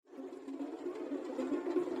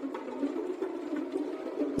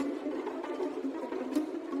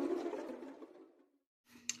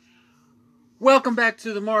welcome back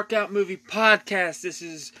to the Mark Out Movie Podcast. This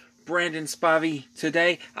is Brandon Spivey.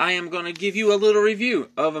 Today, I am going to give you a little review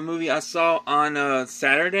of a movie I saw on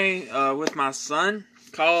Saturday with my son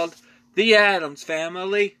called The Addams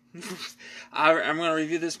Family. I'm going to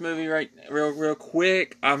review this movie real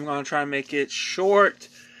quick. I'm going to try and make it short,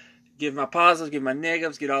 give my positives, give my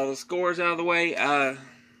negatives, get all the scores out of the way.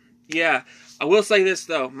 Yeah, I will say this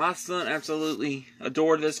though, my son absolutely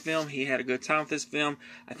adored this film. He had a good time with this film.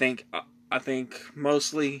 I think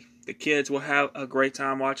mostly the kids will have a great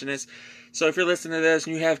time watching this. So if you're listening to this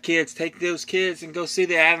and you have kids, take those kids and go see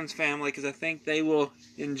The Addams Family because I think they will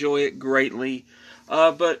enjoy it greatly.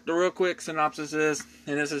 But the real quick synopsis is,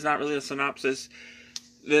 and this is not really a synopsis,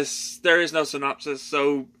 there is no synopsis,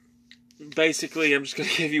 so basically I'm just going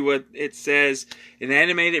to give you what it says. An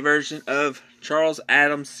animated version of Charles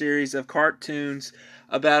Addams' series of cartoons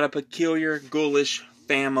about a peculiar, ghoulish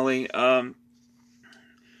family.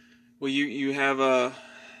 Well, you have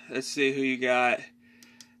let's see who you got.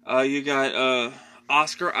 You got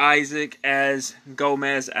Oscar Isaac as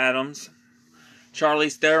Gomez Addams.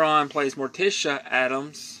 Charlize Theron plays Morticia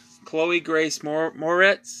Addams. Chloe Grace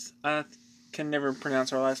Moretz, I can never pronounce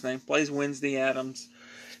her last name, plays Wednesday Addams.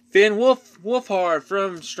 Finn Wolfhard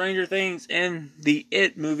from Stranger Things and the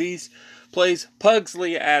It movies plays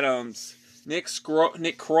Pugsley Addams. Nick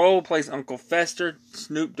Kroll plays Uncle Fester.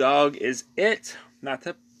 Snoop Dogg is It, not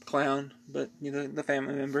the clown, but the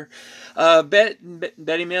family member. Bette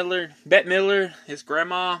Midler is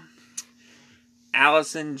Grandma.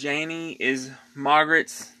 Allison Janney is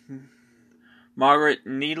Margaret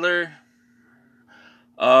Needler.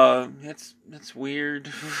 That's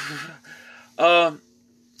weird.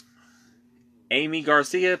 Amy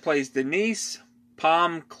Garcia plays Denise.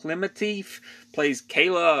 Pom Klementieff plays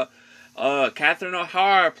Kayla. Catherine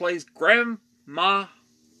O'Hara plays Grandma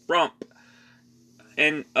Frump.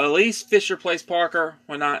 And Elise Fisher plays Parker.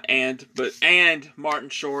 Well, not and Martin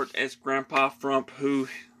Short as Grandpa Frump, who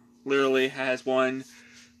literally has one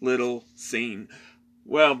little scene.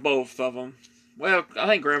 Well, both of them. Well, I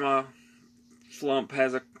think Grandma Frump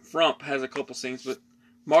has a couple scenes, but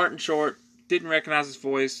Martin Short, didn't recognize his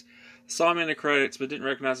voice. Saw him in the credits, but didn't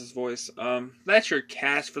recognize his voice. That's your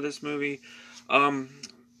cast for this movie. I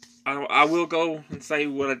will go and say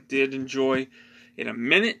what I did enjoy in a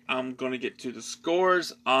minute. I'm going to get to the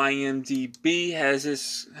scores. IMDb has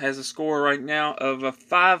a score right now of a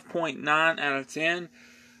 5.9 out of 10.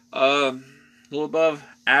 A little above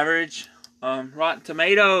average. Rotten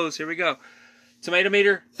Tomatoes, here we go. Tomato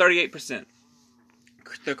meter, 38%.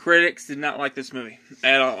 The critics did not like this movie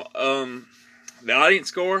at all. The audience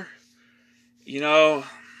score,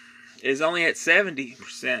 is only at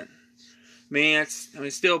 70%.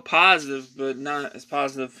 It's still positive, but not as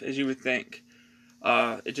positive as you would think.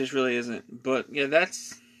 It just really isn't. But yeah,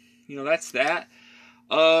 that's that.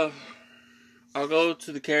 I'll go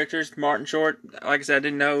to the characters. Martin Short, like I said, I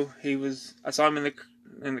didn't know he was. I saw him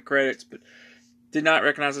in the credits, but did not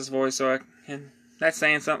recognize his voice. And that's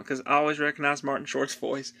saying something because I always recognize Martin Short's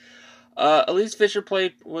voice. Elise Fisher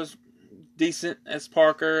was decent as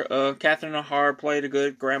Parker. Catherine O'Hara played a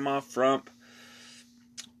good Grandma Frump.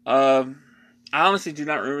 I honestly do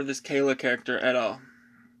not remember this Kayla character at all.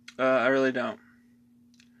 I really don't.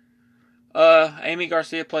 Amy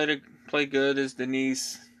Garcia played good as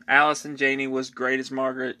Denise. Allison Janney was great as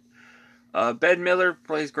Margaret. Bette Midler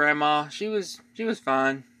plays Grandma. She was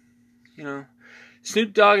fine.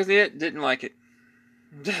 Snoop Dogg is It. Didn't like it.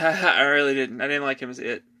 I really didn't. I didn't like him as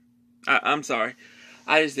It. I'm sorry.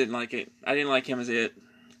 I just didn't like it. I didn't like him as It.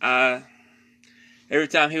 Every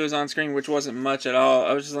time he was on screen, which wasn't much at all,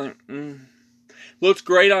 I was just like, looks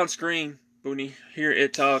great on screen, but when you hear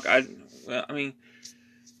It talk,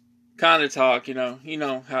 kind of talk, you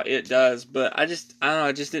know how It does, but I don't know,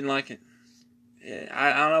 I just didn't like it.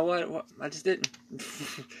 I don't know what I just didn't.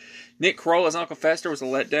 Nick Kroll as Uncle Fester was a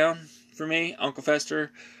letdown for me. Uncle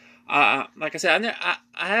Fester, like I said,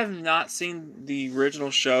 I have not seen the original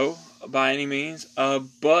show by any means,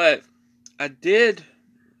 but I did.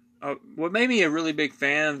 What made me a really big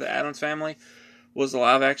fan of the Addams Family was the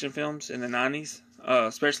live action films in the 90s,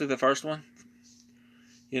 especially the first one.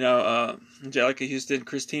 Angelica Houston,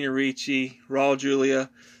 Christina Ricci, Raul Julia,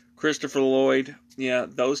 Christopher Lloyd. Yeah,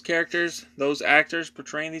 those characters, those actors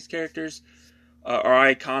portraying these characters are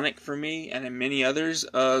iconic for me and in many others.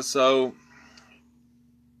 So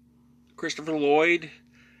Christopher Lloyd,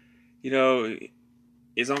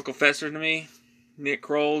 is Uncle Fester to me. Nick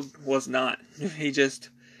Kroll was not. He just,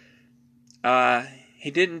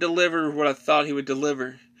 he didn't deliver what I thought he would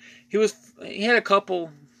deliver. He had a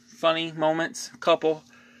couple funny moments,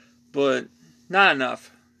 but not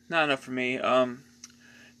enough. Not enough for me.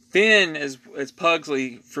 Finn as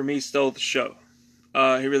Pugsley for me stole the show.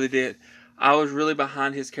 He really did. I was really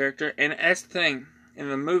behind his character, and that's the thing in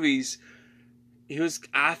the movies.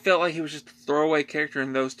 I felt like he was just a throwaway character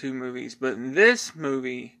in those two movies, but in this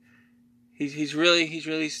movie, he's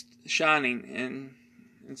really shining, and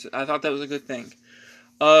I thought that was a good thing.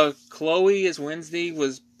 Chloe as Wednesday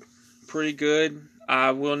was pretty good.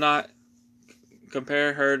 I will not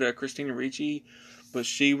compare her to Christina Ricci, but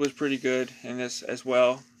she was pretty good in this as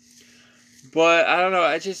well. But I don't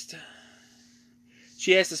know,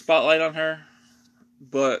 she has the spotlight on her,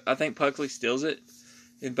 but I think Pugsley steals it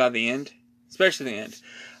by the end, especially the end.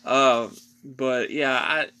 But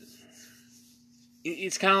yeah,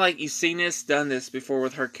 it's kind of like you've seen this, done this before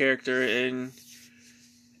with her character and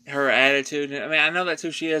her attitude. I mean, I know that's who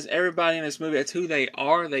she is. Everybody in this movie, that's who they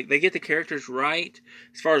are. They get the characters right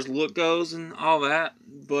as far as look goes and all that.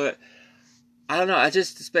 But I don't know. I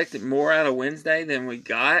just expected more out of Wednesday than we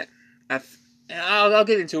got. I'll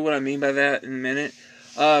get into what I mean by that in a minute.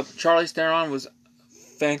 Charlize Theron was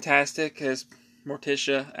fantastic as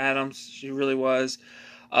Morticia Addams. She really was.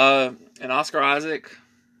 And Oscar Isaac,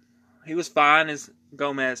 he was fine as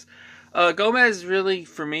Gomez. Gomez really,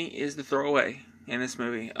 for me, is the throwaway in this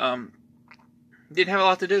movie. Didn't have a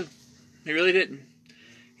lot to do. He really didn't.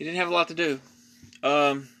 He didn't have a lot to do.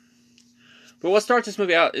 But what starts this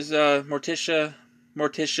movie out is Morticia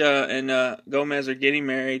and Gomez are getting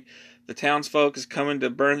married. The townsfolk is coming to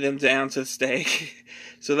burn them down to the stake.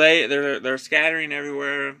 So they're scattering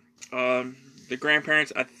everywhere. The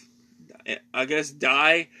grandparents, I guess,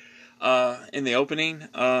 die in the opening.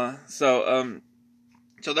 So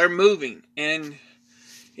they're moving, and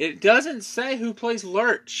it doesn't say who plays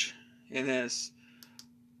Lurch in this.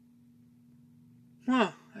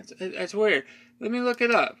 Huh? That's weird. Let me look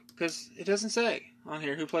it up because it doesn't say on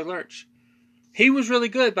here who played Lurch. He was really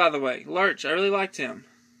good, by the way. Lurch, I really liked him.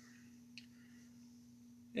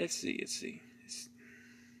 Let's see.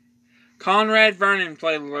 Conrad Vernon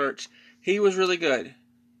played Lurch. He was really good.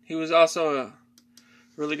 He was also a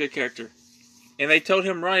really good character. And they told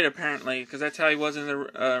him right, apparently, because that's how he was in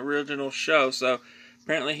the original show. So,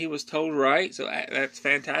 apparently he was told right. So, that's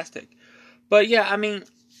fantastic. But, yeah, I mean,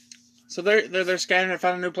 so they're scattering to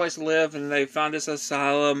find a new place to live. And they found this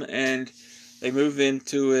asylum. And they move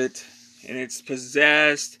into it. And it's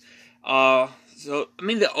possessed. So, I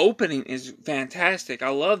mean, the opening is fantastic. I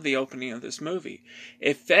love the opening of this movie.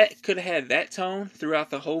 If that could have had that tone throughout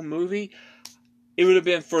the whole movie, it would have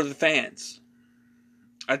been for the fans.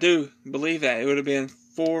 I do believe that. It would have been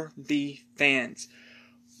for the fans.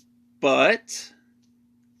 But,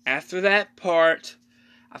 after that part,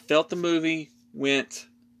 I felt the movie went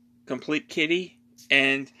complete kiddie,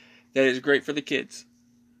 and that is great for the kids.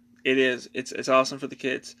 It is. It's awesome for the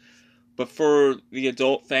kids. But for the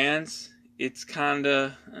adult fans, it's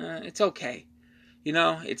kinda, it's okay. You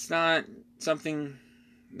know, it's not something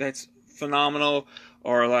that's phenomenal,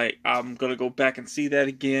 or like, I'm gonna go back and see that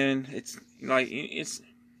again. It's like, it's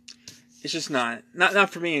just not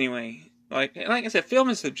for me anyway. Like I said, film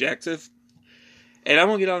is subjective. And I'm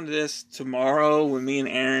gonna get onto this tomorrow when me and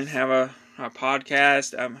Aaron have a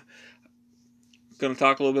podcast. I'm gonna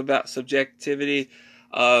talk a little bit about subjectivity,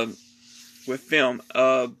 with film.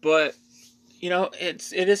 But, you know,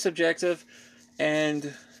 it is subjective,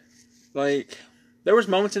 and like there was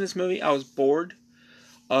moments in this movie I was bored.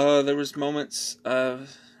 There was moments, but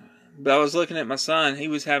I was looking at my son. He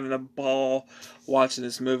was having a ball watching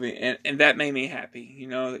this movie, and that made me happy, you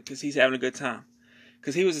know, because he's having a good time.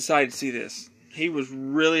 Because he was excited to see this. He was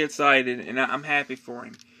really excited, and I'm happy for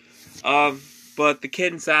him. But the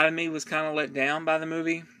kid inside of me was kind of let down by the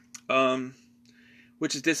movie,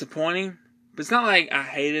 which is disappointing. But it's not like I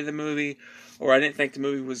hated the movie, or I didn't think the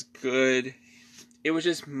movie was good. It was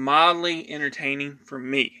just mildly entertaining for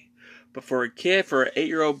me. But for a kid, for an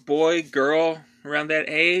 8-year-old boy, girl, around that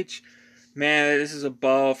age, man, this is a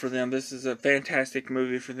ball for them. This is a fantastic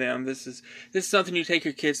movie for them. This is something you take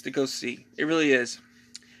your kids to go see. It really is.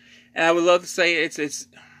 And I would love to say it's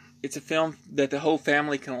a film that the whole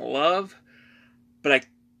family can love, but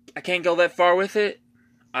I can't go that far with it.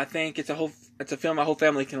 I think it's a film my whole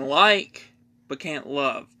family can like, but can't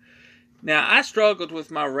love. Now, I struggled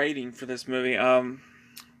with my rating for this movie.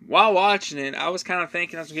 While watching it, I was kind of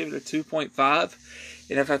thinking I was going to give it a 2.5.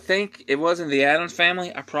 And if I think it wasn't the Addams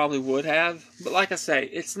Family, I probably would have. But like I say,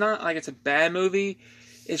 it's not like it's a bad movie.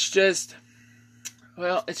 It's just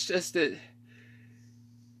that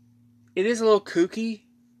it is a little kooky.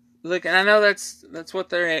 Look, and I know that's what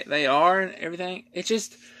they are and everything. It's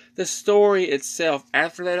just the story itself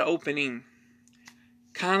after that opening,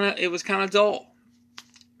 it was kind of dull.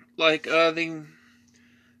 I'll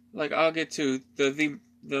get to the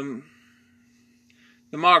the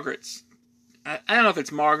Margarets. I don't know if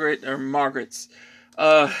it's Margaret or Margaret's.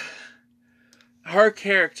 Her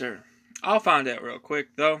character. I'll find out real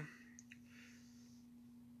quick though.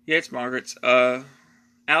 Yeah, it's Margaret's.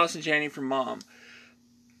 Allison Janney from Mom.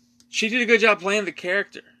 She did a good job playing the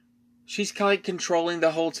character. She's kind of controlling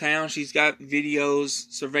the whole town. She's got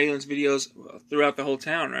videos, surveillance videos throughout the whole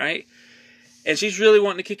town, right? And she's really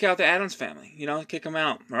wanting to kick out the Addams family, kick them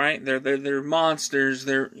out, right? They're monsters.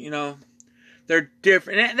 They're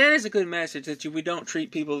different. And that is a good message, that we don't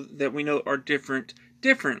treat people that we know are different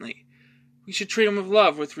differently. We should treat them with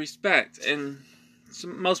love, with respect, and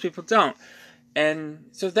most people don't. And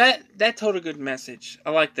so that told a good message.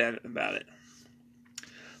 I like that about it.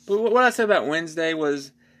 But what I said about Wednesday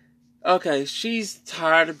was, okay, she's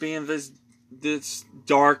tired of being this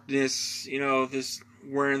darkness, this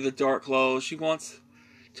wearing the dark clothes. She wants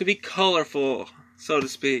to be colorful, so to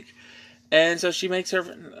speak. And so she makes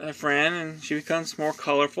her a friend, and she becomes more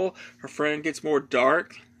colorful. Her friend gets more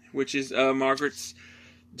dark, which is Margaret's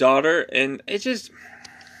daughter. And it just,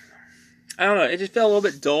 I don't know, it just felt a little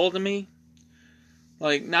bit dull to me.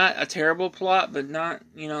 Like, not a terrible plot, but not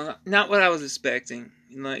what I was expecting.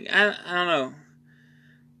 Like, I don't know.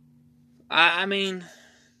 I mean,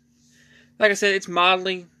 like I said, it's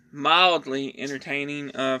mildly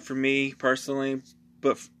entertaining for me personally,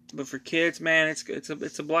 but for kids, man,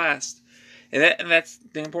 it's a blast, and that's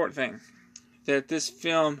the important thing. That this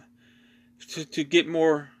film, to get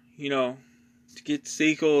more, to get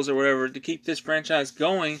sequels or whatever, to keep this franchise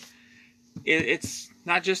going, it's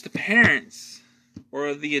not just the parents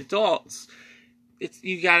or the adults.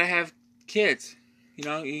 You gotta have kids,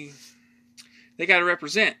 they gotta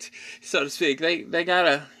represent, so to speak. They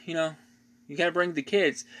gotta, you gotta bring the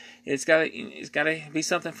kids. It's gotta be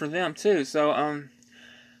something for them too. So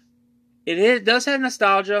it does have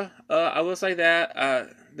nostalgia. I will say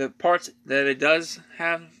that the parts that it does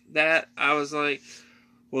have, that I was like,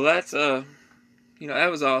 well, that's that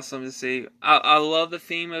was awesome to see. I love the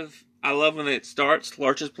theme of. I love when it starts.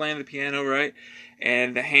 Lurch is playing the piano, right?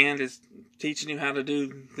 And the hand is teaching you how to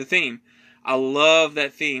do the theme. I love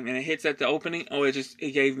that theme. And it hits at the opening. Oh, it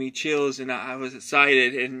gave me chills, and I was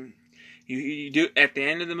excited. And you do, at the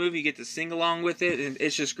end of the movie, you get to sing along with it. And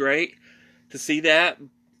it's just great to see that.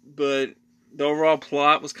 But the overall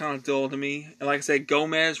plot was kind of dull to me. And like I said,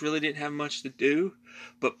 Gomez really didn't have much to do.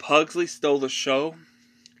 But Pugsley stole the show.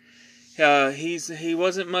 He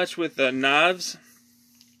wasn't much with knives.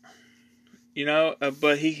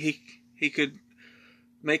 But he could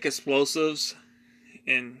make explosives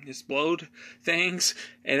and explode things,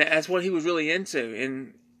 and that's what he was really into.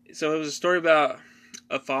 And so it was a story about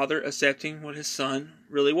a father accepting what his son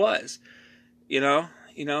really was. He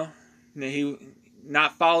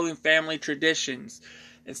not following family traditions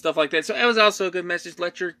and stuff like that. So it was also a good message.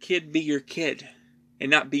 Let your kid be your kid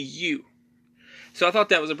and not be you. So I thought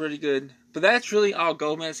that was a pretty good. But that's really all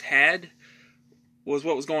Gomez had, was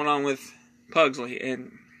what was going on with Pugsley.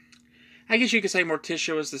 And I guess you could say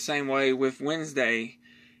Morticia was the same way with Wednesday.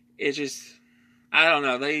 It just, I don't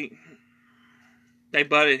know, they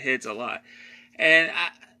butted heads a lot. And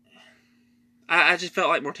I just felt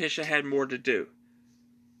like Morticia had more to do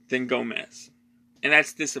than Gomez. And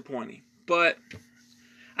that's disappointing. But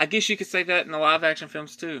I guess you could say that in the live action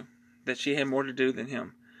films too, that she had more to do than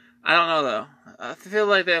him. I don't know though. I feel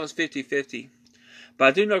like that was 50-50. But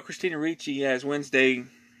I do know Christina Ricci as Wednesday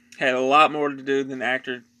had a lot more to do than the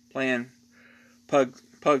actor playing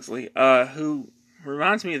Pugsley, who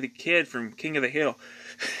reminds me of the kid from King of the Hill.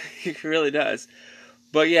 He really does.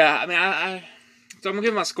 But yeah, I mean, so I'm going to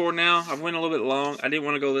give my score now. I went a little bit long. I didn't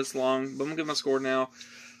want to go this long, but I'm going to give my score now.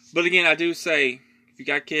 But again, I do say, if you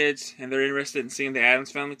got kids and they're interested in seeing the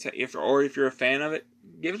Addams Family, or if you're a fan of it,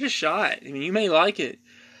 give it a shot. I mean, you may like it.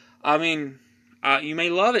 I mean, you may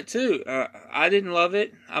love it too. I didn't love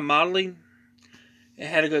it. I mildly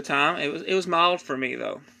had a good time. It was mild for me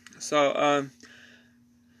though. So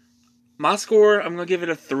my score, I'm gonna give it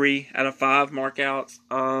a 3 out of 5 markouts.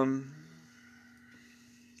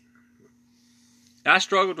 I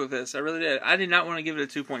struggled with this. I really did. I did not want to give it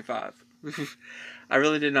a 2.5. I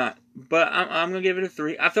really did not. But I'm gonna give it a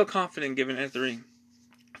 3. I feel confident giving it a 3.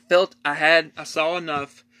 I saw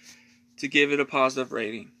enough to give it a positive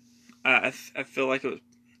rating. I feel like it was.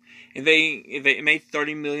 If they made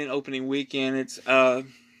 30 million opening weekend, it's I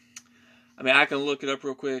mean, I can look it up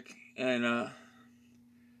real quick, and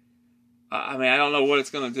I mean, I don't know what it's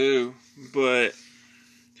gonna do, but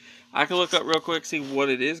I can look up real quick, see what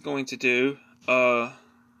it is going to do.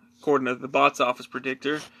 According to the box office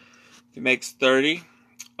predictor, if it makes 30,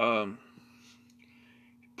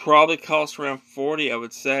 probably costs around 40, I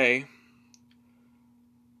would say.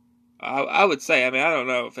 I would say. I mean, I don't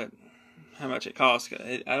know how much it costs.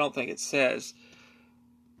 I don't think it says.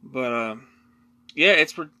 But yeah,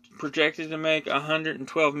 it's projected to make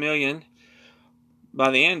 $112 million by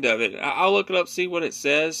the end of it. I'll look it up, see what it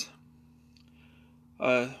says.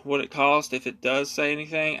 What it cost, if it does say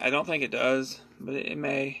anything. I don't think it does, but it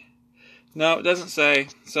may. No, it doesn't say.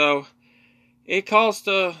 So it cost.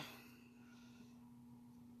 Don't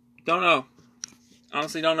know.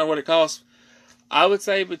 Honestly, don't know what it costs. I would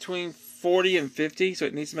say between 40 and 50. So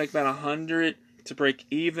it needs to make about 100 to break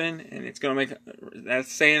even, and it's going to make.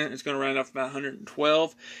 That's saying it's going to round off about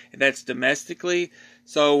 112, and that's domestically.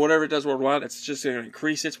 So whatever it does worldwide, it's just going to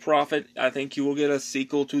increase its profit. I think you will get a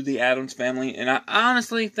sequel to The Addams Family, and I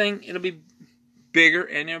honestly think it'll be bigger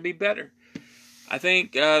and it'll be better. I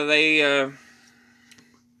think they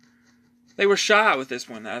were shy with this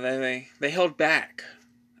one. They held back.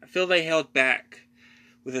 I feel they held back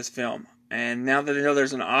with this film, and now that they know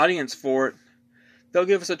there's an audience for it, they'll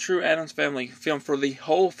give us a true Addams Family film for the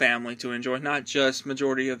whole family to enjoy, not just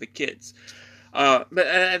majority of the kids. But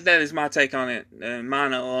that is my take on it,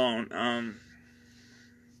 mine alone.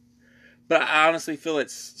 But I honestly feel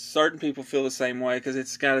certain people feel the same way because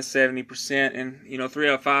it's got a 70%, and 3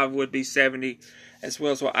 out of 5 would be 70 as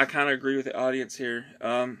well. So I kind of agree with the audience here.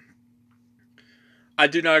 I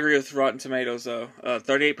do not agree with Rotten Tomatoes though.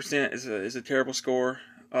 38% is a terrible score.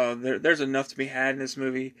 There's enough to be had in this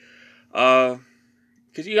movie.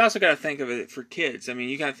 Because you also got to think of it for kids. I mean,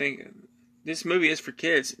 you got to think this movie is for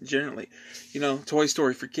kids generally. Toy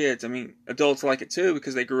Story for kids. I mean, adults like it too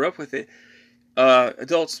because they grew up with it.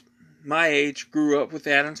 Adults my age grew up with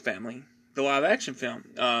the Addams Family, the live action film.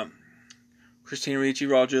 Christina Ricci,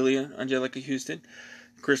 Raul Julia, Angelica Houston,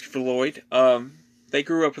 Christopher Lloyd. They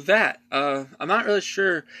grew up with that. I'm not really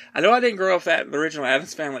sure. I know I didn't grow up with the original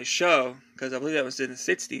Addams Family show because I believe that was in the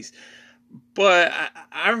 60s. But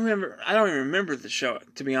I remember, I don't even remember the show,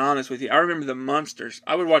 to be honest with you. I remember the Munsters.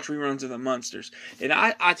 I would watch reruns of the Munsters. And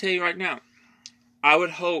I tell you right now, I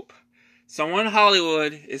would hope someone in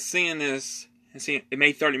Hollywood is seeing this and seeing it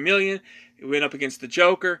made $30 million. It went up against the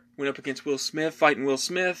Joker, went up against Will Smith, fighting Will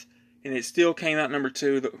Smith, and it still came out number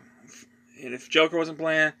 2. And if Joker wasn't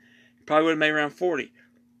playing, it probably would have made around 40.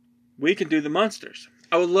 We can do the Munsters.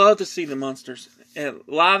 I would love to see the Munsters.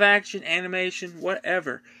 Live action, animation,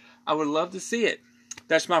 whatever. I would love to see it.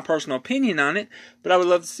 That's my personal opinion on it, but I would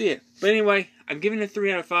love to see it. But anyway, I'm giving it a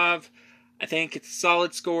 3 out of 5. I think it's a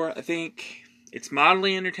solid score. I think it's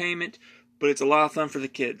mildly entertainment, but it's a lot of fun for the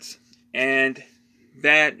kids. And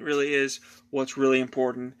that really is what's really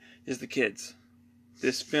important, is the kids.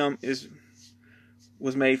 This film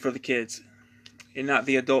was made for the kids and not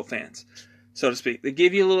the adult fans, so to speak. They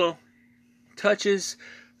give you little touches,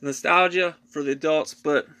 nostalgia for the adults,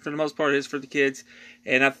 but for the most part it is for the kids.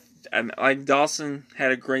 And like Dawson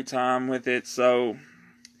had a great time with it, so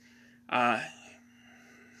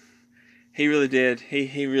he really did.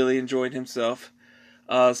 He really enjoyed himself.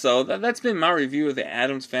 So that's been my review of the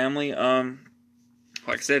Addams Family. Like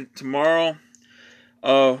I said, tomorrow,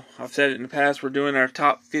 I've said it in the past, we're doing our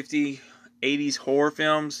top 50 80s horror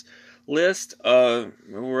films list.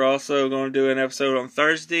 We're also going to do an episode on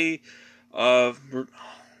Thursday. We're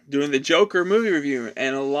doing the Joker movie review,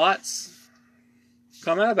 and a lot's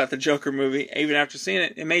come out about the Joker movie. Even after seeing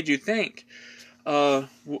it, it made you think. That'll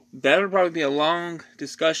probably be a long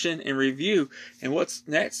discussion and review. And what's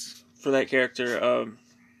next for that character?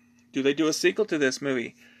 Do they do a sequel to this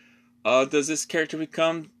movie? Does this character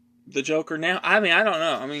become the Joker now? I mean, I don't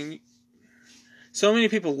know. I mean, so many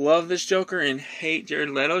people love this Joker and hate Jared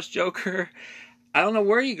Leto's Joker. I don't know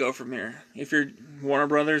where you go from here. If you're Warner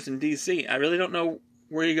Brothers and DC, I really don't know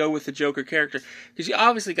where you go with the Joker character, because you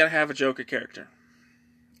obviously got to have a Joker character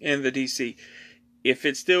in the DC. If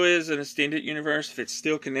it still is an extended universe, if it's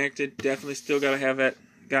still connected, definitely still gotta have that.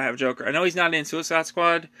 Gotta have Joker. I know he's not in Suicide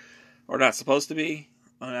Squad, or not supposed to be.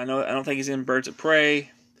 I don't think he's in Birds of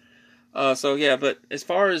Prey. So yeah, but as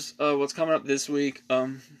far as what's coming up this week,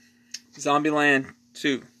 Zombieland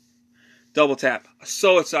 2, Double Tap.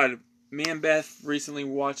 So excited. Me and Beth recently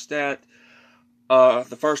watched that.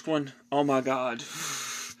 The first one. Oh my God.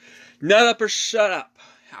 Nut up or shut up.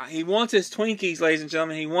 He wants his Twinkies, ladies and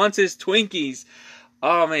gentlemen. He wants his Twinkies.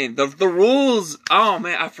 Oh, man. The rules. Oh,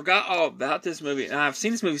 man. I forgot all about this movie. And I've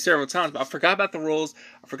seen this movie several times, but I forgot about the rules.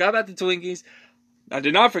 I forgot about the Twinkies. I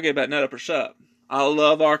did not forget about Nut Up or Shut Up. I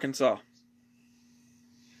love Arkansas.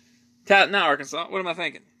 Not Arkansas. What am I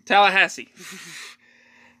thinking? Tallahassee.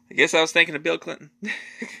 I guess I was thinking of Bill Clinton.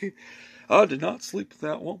 I did not sleep with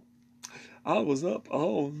that one. I was up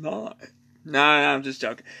all night. Nah, I'm just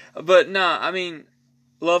joking. But, nah, I mean,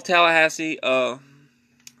 love Tallahassee.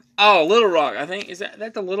 Oh, Little Rock. I think is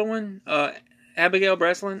that the little one. Abigail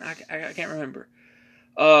Breslin. I can't remember.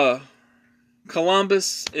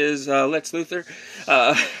 Columbus is Lex Luthor.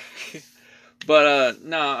 Uh, but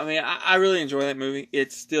no, I mean I really enjoy that movie.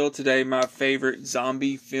 It's still today my favorite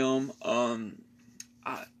zombie film.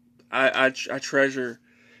 I treasure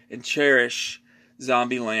and cherish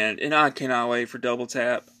Zombieland, and I cannot wait for Double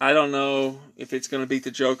Tap. I don't know if it's going to beat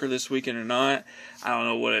the Joker this weekend or not. I don't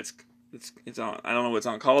know what it's on. I don't know what it's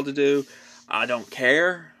on call to do. I don't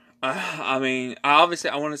care. I mean,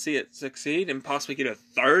 obviously, I want to see it succeed and possibly get a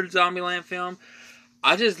third Zombieland film.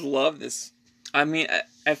 I just love this. I mean,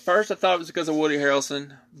 at first I thought it was because of Woody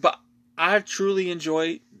Harrelson, but I truly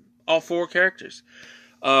enjoy all four characters.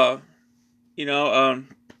 You know,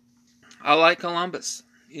 I like Columbus.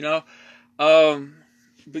 You know,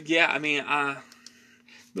 but yeah, I mean, let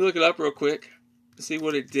me look it up real quick, see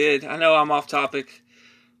what it did. I know I'm off topic.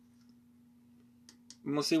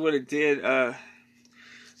 We'll see what it did.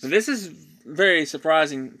 This is very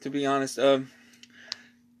surprising, to be honest. It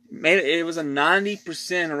was a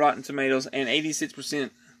 90% Rotten Tomatoes and 86%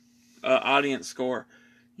 audience score.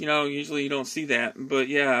 You know, usually you don't see that, but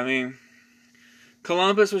yeah, I mean,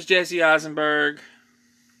 Columbus was Jesse Eisenberg,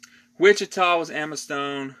 Wichita was Emma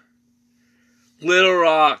Stone, Little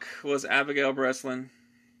Rock was Abigail Breslin,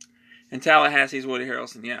 and Tallahassee's Woody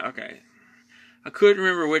Harrelson. Yeah, okay. I couldn't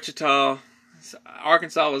remember Wichita.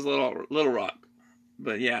 Arkansas was Little Rock.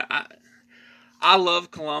 But yeah, I love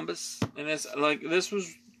Columbus, and this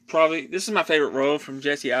is my favorite role from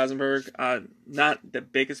Jesse Eisenberg. I'm not the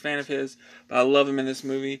biggest fan of his, but I love him in this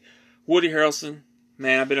movie. Woody Harrelson,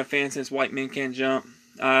 man, I've been a fan since White Men Can't Jump.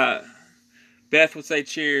 Beth would say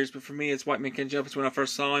Cheers, but for me, it's White Men Can't Jump. It's when I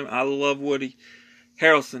first saw him. I love Woody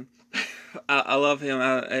Harrelson. I love him.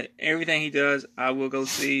 Everything he does, I will go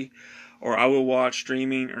see, or I will watch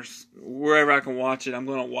streaming, or wherever I can watch it. I'm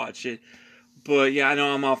going to watch it. But yeah, I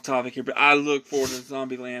know I'm off topic here, but I look forward to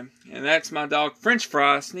Zombieland. And that's my dog French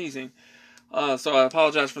Fry sneezing. So I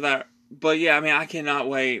apologize for that. But yeah, I mean, I cannot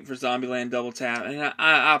wait for Zombieland Double Tap. And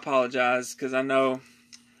I apologize because I know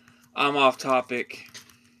I'm off topic.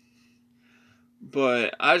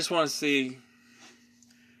 But I just want to see.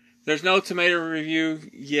 There's no tomato review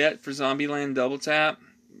yet for Zombieland Double Tap.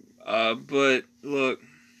 But look,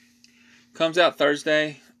 comes out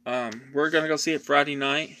Thursday. We're going to go see it Friday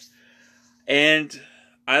night. And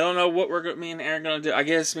I don't know what me and Aaron going to do. I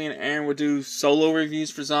guess me and Aaron would do solo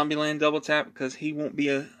reviews for Zombieland Double Tap because he won't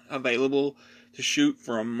be available to shoot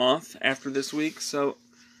for a month after this week. So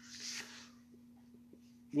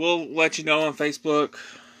we'll let you know on Facebook,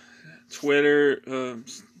 Twitter.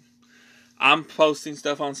 I'm posting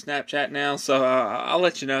stuff on Snapchat now, so I'll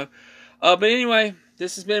let you know. But anyway,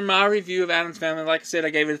 this has been my review of Addams Family. Like I said, I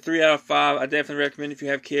gave it a 3 out of 5. I definitely recommend if you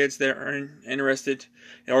have kids that are interested,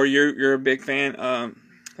 or you're a big fan.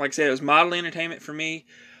 Like I said, it was modelly entertainment for me,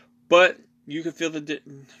 but you could feel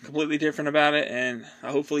completely different about it, and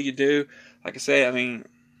hopefully you do. Like I say, I mean,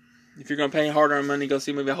 if you're going to pay hard-earned money to go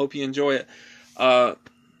see a movie, I hope you enjoy it.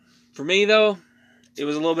 For me, though, it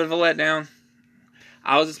was a little bit of a letdown.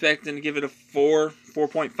 I was expecting to give it a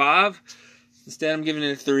 4.5. Instead, I'm giving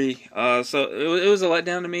it a 3. So it was a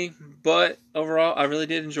letdown to me, but overall, I really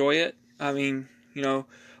did enjoy it. I mean, you know,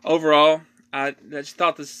 overall, I just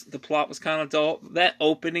thought the plot was kind of dull. That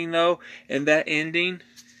opening, though, and that ending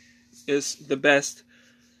is the best.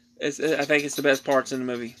 I think it's the best parts in the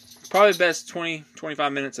movie. Probably the best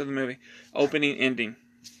 20-25 minutes of the movie. Opening, ending.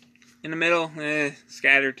 In the middle,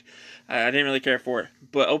 scattered. I didn't really care for it.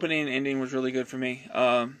 But opening and ending was really good for me,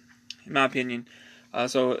 in my opinion.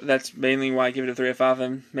 So that's mainly why I give it a 3 out of 5,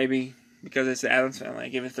 and maybe because it's the Addams Family, I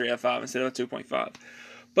give it a 3 out of 5 instead of a 2.5.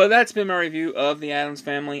 But that's been my review of the Addams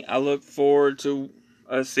Family. I look forward to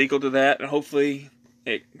a sequel to that, and hopefully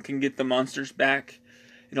it can get the monsters back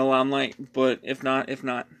in the limelight. But if not.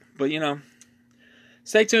 But, you know,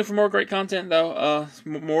 stay tuned for more great content, though.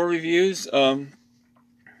 More reviews.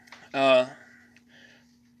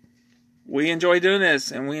 We enjoy doing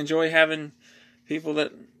this, and we enjoy having people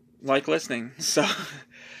that like listening. So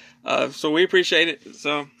we appreciate it.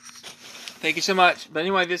 So thank you so much. But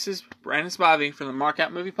anyway, this is Brandon Spivey from the Mark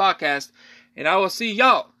Out Movie Podcast, and I will see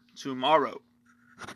y'all tomorrow.